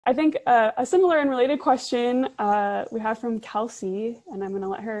I think a similar and related question we have from Kelsey, and I'm going to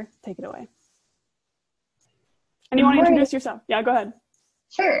let her take it away. And Good you want to morning. introduce yourself? Yeah, go ahead.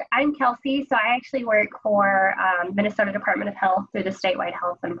 Sure. I'm Kelsey. So I actually work for Minnesota Department of Health through the statewide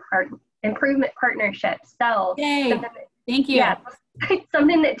health and improvement partnership. So Yay. something Thank you. yeah,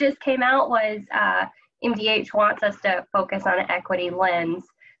 something that just came out was MDH wants us to focus on an equity lens,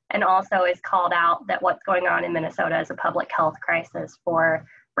 and also is called out that what's going on in Minnesota is a public health crisis for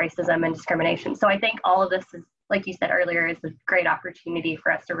racism and discrimination. So I think all of this is, like you said earlier, is a great opportunity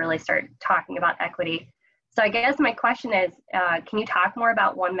for us to really start talking about equity. So I guess my question is, can you talk more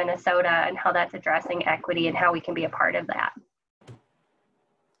about One Minnesota and how that's addressing equity and how we can be a part of that?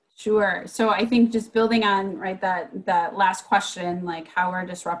 Sure. So I think just building on that last question, like how we're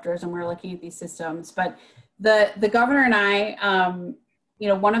disruptors and we're looking at these systems, but the governor and I,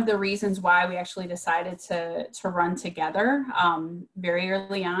 one of the reasons why we actually decided to run together very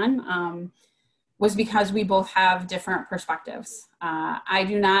early on was because we both have different perspectives. I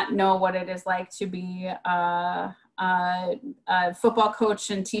do not know what it is like to be a football coach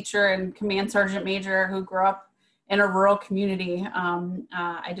and teacher and command sergeant major who grew up in a rural community.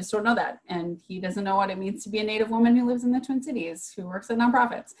 I just don't know that. And he doesn't know what it means to be a Native woman who lives in the Twin Cities, who works at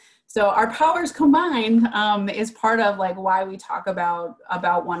nonprofits. So our powers combined is part of like why we talk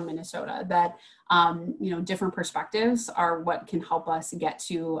about One Minnesota, that different perspectives are what can help us get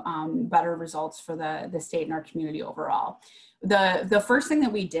to better results for the state and our community overall. The first thing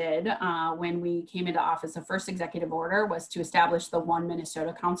that we did when we came into office, the first executive order was to establish the One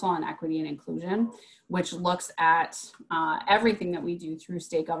Minnesota Council on Equity and Inclusion, which looks at everything that we do through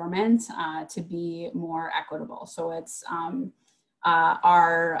state government to be more equitable. So it's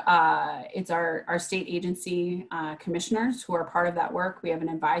our state agency commissioners who are part of that work. We have an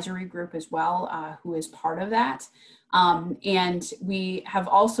advisory group as well who is part of that. And we have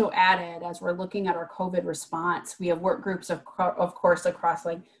also added, as we're looking at our COVID response, we have work groups of course across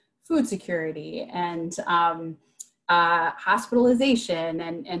like food security and hospitalization.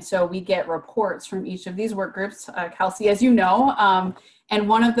 And so we get reports from each of these work groups, Kelsey, as you know. And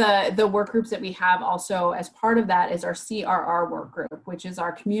one of the work groups that we have also as part of that is our CRR work group, which is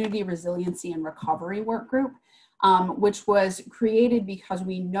our Community Resiliency and Recovery work group, which was created because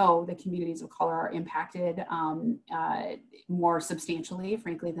we know the communities of color are impacted more substantially,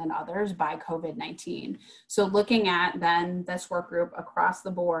 frankly, than others by COVID-19. So looking at then this work group across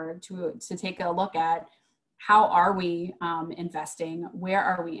the board to take a look at how are we investing? Where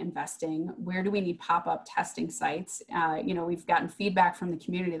are we investing? Where do we need pop-up testing sites? We've gotten feedback from the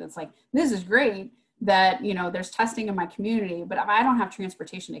community that's like, this is great that, there's testing in my community, but if I don't have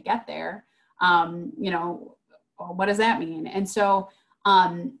transportation to get there, what does that mean? And so,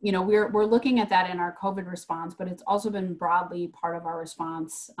 we're looking at that in our COVID response, but it's also been broadly part of our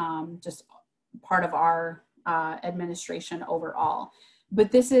response, just part of our administration overall. But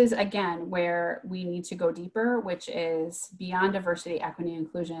this is, again, where we need to go deeper, which is beyond diversity, equity, and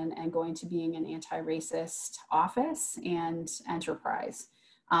inclusion, and going to being an anti-racist office and enterprise.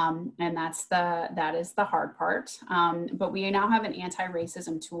 And that is the hard part. But we now have an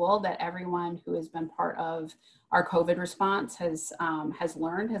anti-racism tool that everyone who has been part of our COVID response has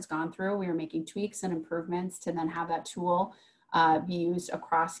learned, has gone through. We are making tweaks and improvements to then have that tool be used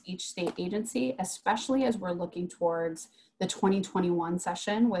across each state agency, especially as we're looking towards the 2021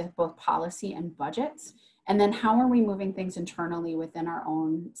 session with both policy and budgets. And then how are we moving things internally within our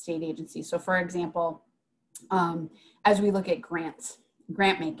own state agency? So for example, as we look at grant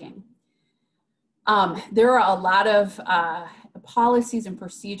making, there are a lot of policies and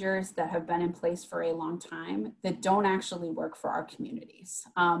procedures that have been in place for a long time that don't actually work for our communities.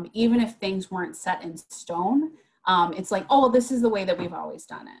 Even if things weren't set in stone, it's like, oh, well, this is the way that we've always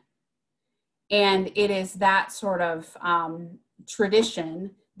done it. And it is that sort of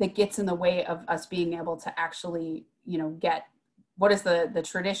tradition that gets in the way of us being able to actually, get what is the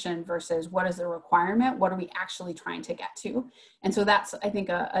tradition versus what is the requirement? What are we actually trying to get to? And so that's, I think,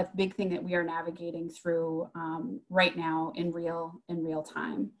 a big thing that we are navigating through right now in real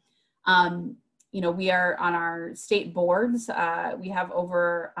time. We are on our state boards. We have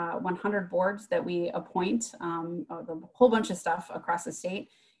over 100 boards that we appoint, a whole bunch of stuff across the state,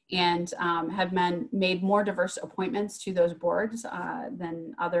 and have made more diverse appointments to those boards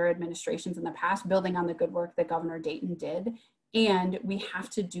than other administrations in the past, building on the good work that Governor Dayton did. And we have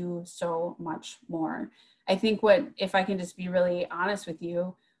to do so much more. I think if I can just be really honest with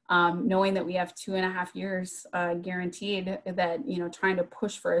you, knowing that we have 2.5 years guaranteed, that, trying to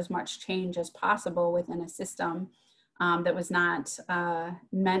push for as much change as possible within a system that was not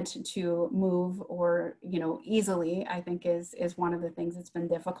meant to move or, easily, I think is one of the things that's been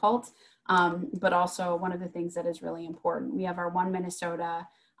difficult, but also one of the things that is really important. We have our One Minnesota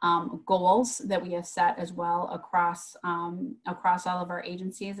goals that we have set as well across all of our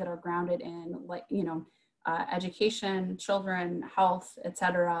agencies that are grounded in, education, children, health,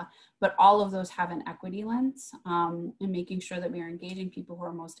 etc. But all of those have an equity lens, and making sure that we are engaging people who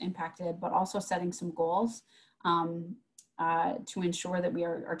are most impacted, but also setting some goals to ensure that we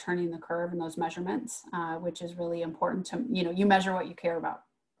are turning the curve in those measurements, which is really important to, you measure what you care about.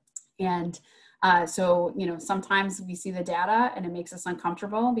 And so, sometimes we see the data and it makes us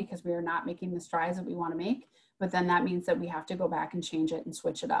uncomfortable because we are not making the strides that we want to make, but then that means that we have to go back and change it and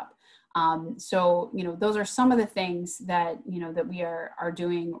switch it up. So, those are some of the things that, that we are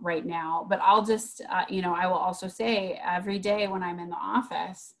doing right now. But I'll just, I will also say every day when I'm in the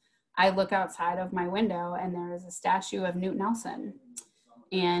office, I look outside of my window and there is a statue of Newt Nelson.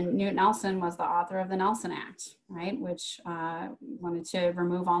 And Newt Nelson was the author of the Nelson Act, right? Which wanted to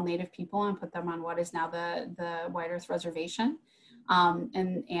remove all Native people and put them on what is now the White Earth Reservation.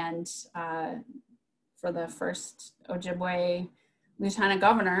 And for the first Ojibwe lieutenant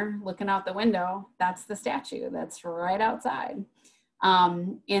governor, looking out the window, that's the statue that's right outside.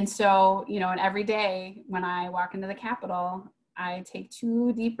 And so, and every day when I walk into the Capitol, I take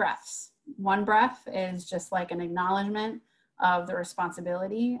 2 deep breaths. One breath is just like an acknowledgement of the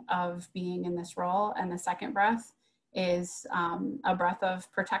responsibility of being in this role. And the second breath is a breath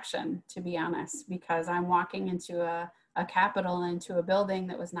of protection, to be honest, because I'm walking into a Capitol, into a building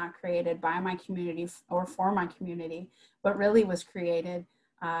that was not created by my community or for my community, but really was created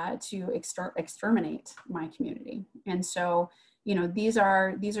to exterminate my community. And so, these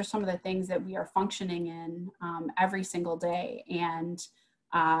are some of the things that we are functioning in every single day. And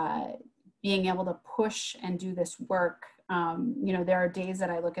being able to push and do this work, there are days that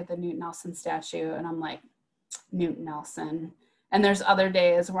I look at the Newt Nelson statue and I'm like, Newt Nelson. And there's other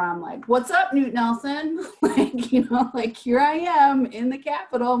days where I'm like, what's up, Newt Nelson? Like here I am in the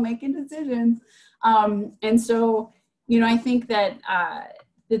Capitol making decisions. And so, I think that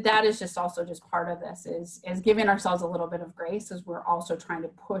that is just also just part of this is giving ourselves a little bit of grace as we're also trying to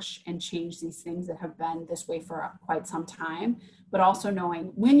push and change these things that have been this way for quite some time, but also knowing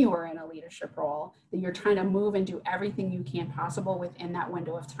when you are in a leadership role that you're trying to move and do everything you can possible within that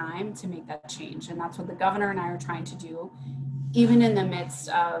window of time to make that change. And that's what the governor and I are trying to do, even in the midst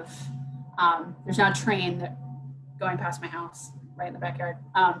of, there's now a train that going past my house right in the backyard.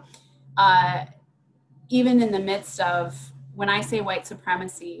 Even in the midst of, when I say white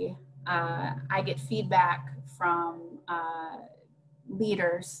supremacy, I get feedback from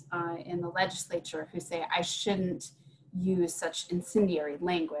leaders in the legislature who say I shouldn't use such incendiary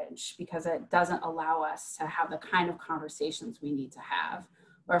language because it doesn't allow us to have the kind of conversations we need to have.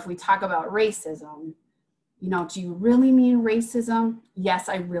 Or if we talk about racism, do you really mean racism? Yes,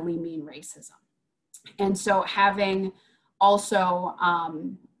 I really mean racism. And so having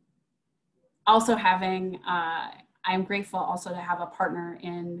I'm grateful also to have a partner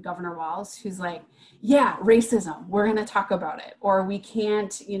in Governor Walz who's like, yeah, racism, we're going to talk about it. Or we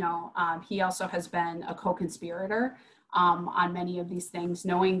can't, he also has been a co-conspirator on many of these things,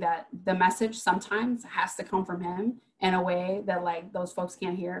 knowing that the message sometimes has to come from him in a way that like those folks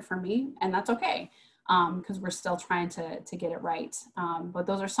can't hear it from me. And that's okay, because we're still trying to get it right. But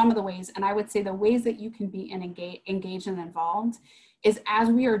those are some of the ways. And I would say the ways that you can be engaged and involved is as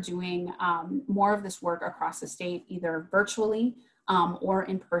we are doing more of this work across the state, either virtually or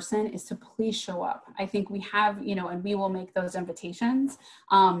in person, is to please show up. I think we have, and we will make those invitations.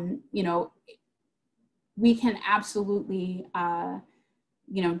 We can absolutely,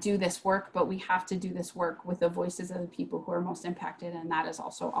 do this work, but we have to do this work with the voices of the people who are most impacted. And that is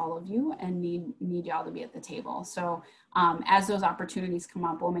also all of you, and need y'all to be at the table. So as those opportunities come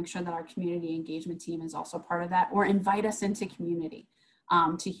up, we'll make sure that our community engagement team is also part of that, or invite us into community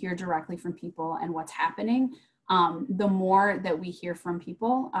to hear directly from people and what's happening. The more that we hear from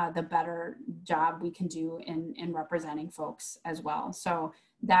people, the better job we can do in representing folks as well. So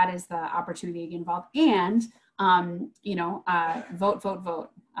that is the opportunity to get involved. And vote.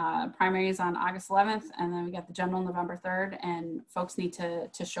 Primaries on August 11th, and then we got the general November 3rd, and folks need to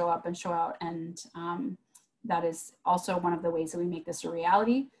show up and show out. And that is also one of the ways that we make this a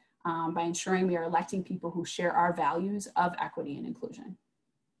reality, by ensuring we are electing people who share our values of equity and inclusion.